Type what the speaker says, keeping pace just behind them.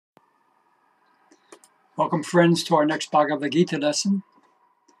Welcome, friends, to our next Bhagavad Gita lesson.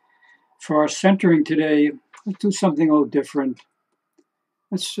 For our centering today, let's do something a little different.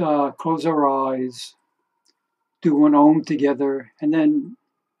 Let's close our eyes, do an Om together, and then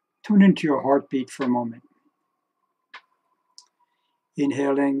tune into your heartbeat for a moment.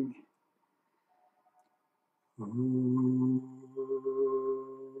 Inhaling.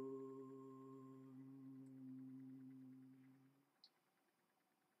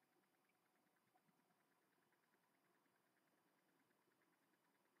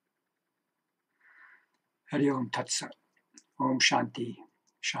 Hari Om Tat Sat. Om Shanti,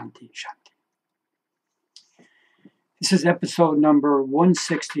 Shanti, Shanti. This is episode number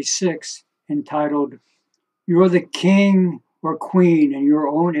 166, entitled, You're the King or Queen in Your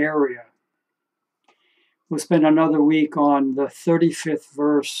Own Area. We'll spend another week on the 35th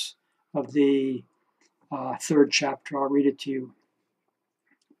verse of the third chapter. I'll read it to you.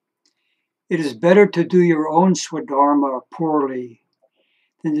 It is better to do your own swadharma poorly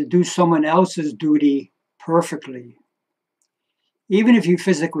than to do someone else's duty perfectly. Even if you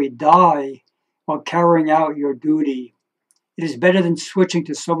physically die while carrying out your duty, it is better than switching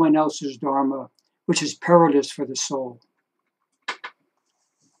to someone else's dharma, which is perilous for the soul.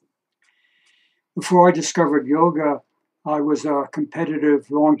 Before I discovered yoga, I was a competitive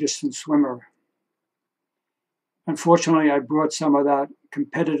long-distance swimmer. Unfortunately, I brought some of that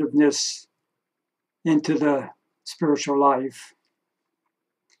competitiveness into the spiritual life.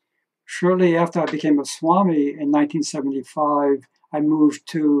 Shortly after I became a Swami in 1975, I moved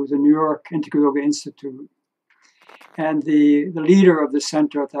to the New York Integral Yoga Institute. And the leader of the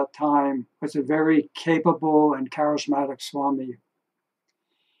center at that time was a very capable and charismatic Swami.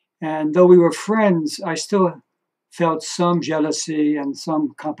 And though we were friends, I still felt some jealousy and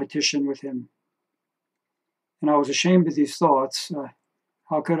some competition with him. And I was ashamed of these thoughts.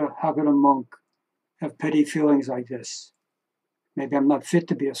 How could a monk have petty feelings like this? Maybe I'm not fit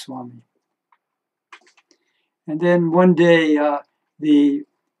to be a Swami. And then one day, the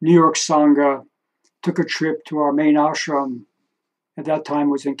New York Sangha took a trip to our main ashram, at that time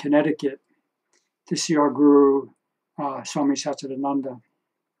was in Connecticut, to see our guru, Swami Satchidananda.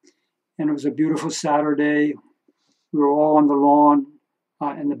 And it was a beautiful Saturday. We were all on the lawn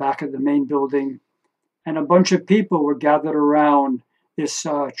in the back of the main building, and a bunch of people were gathered around this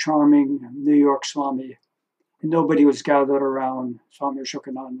charming New York Swami. And nobody was gathered around Swami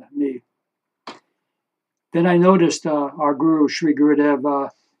Asokananda, me. Then I noticed our guru, Sri Gurudev,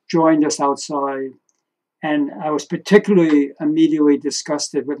 joined us outside, and I was particularly immediately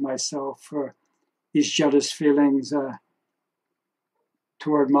disgusted with myself for these jealous feelings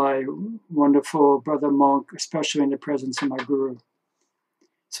toward my wonderful brother monk, especially in the presence of my guru.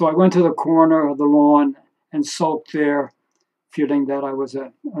 So I went to the corner of the lawn and sulked there, feeling that I was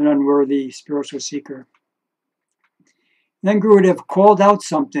an unworthy spiritual seeker. Then Gurudev called out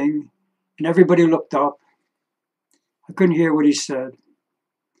something, and everybody looked up. I couldn't hear what he said.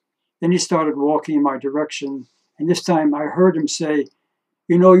 Then he started walking in my direction, and this time I heard him say,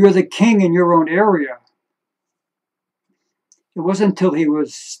 "You know, you're the king in your own area." It wasn't until he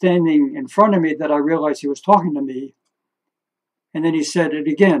was standing in front of me that I realized he was talking to me. And then he said it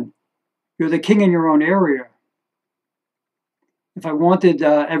again, "You're the king in your own area." If I wanted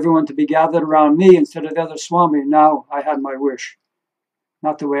everyone to be gathered around me instead of the other Swami, now I had my wish.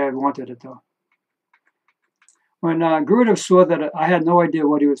 Not the way I wanted it, though. When Gurudev saw that I had no idea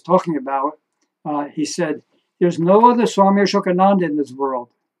what he was talking about, he said, "There's no other Swami Asokananda in this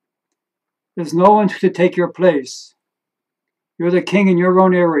world. There's no one to take your place. You're the king in your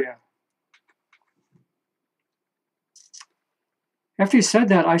own area." After he said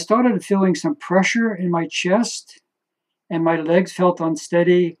that, I started feeling some pressure in my chest, and my legs felt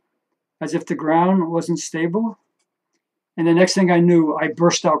unsteady, as if the ground wasn't stable. And the next thing I knew, I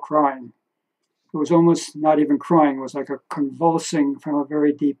burst out crying. It was almost not even crying. It was like a convulsing from a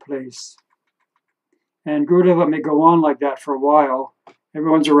very deep place. And Gurudev let me go on like that for a while.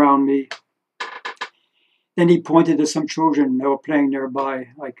 Everyone's around me. Then he pointed to some children that were playing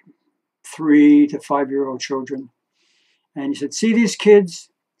nearby, like 3 to 5-year-old children. And he said, "See these kids?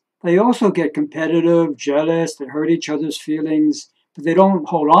 They also get competitive, jealous, they hurt each other's feelings, but they don't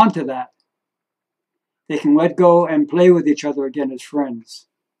hold on to that. They can let go and play with each other again as friends.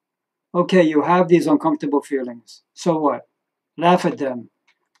 Okay, you have these uncomfortable feelings. So what? Laugh at them.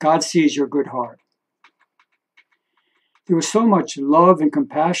 God sees your good heart." There was so much love and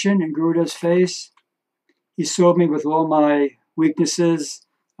compassion in Gurudev's face. He saw me with all my weaknesses,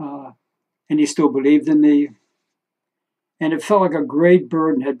 and he still believed in me. And it felt like a great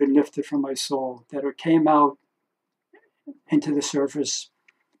burden had been lifted from my soul, that it came out into the surface.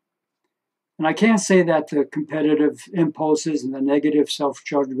 And I can't say that the competitive impulses and the negative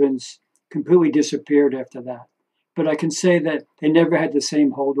self-judgments completely disappeared after that. But I can say that they never had the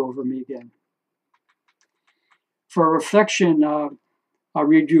same hold over me again. For reflection, I'll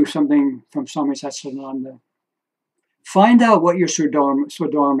read you something from Swami Satchidananda. Find out what your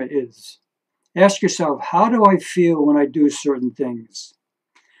Swadharma is. Ask yourself, how do I feel when I do certain things?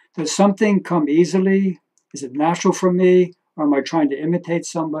 Does something come easily? Is it natural for me? Or am I trying to imitate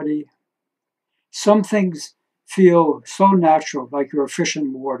somebody? Some things feel so natural, like you're a fish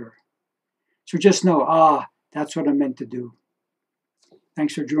in water. So just know, that's what I'm meant to do.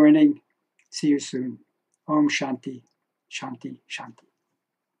 Thanks for joining. See you soon. Om Shanti, Shanti, Shanti.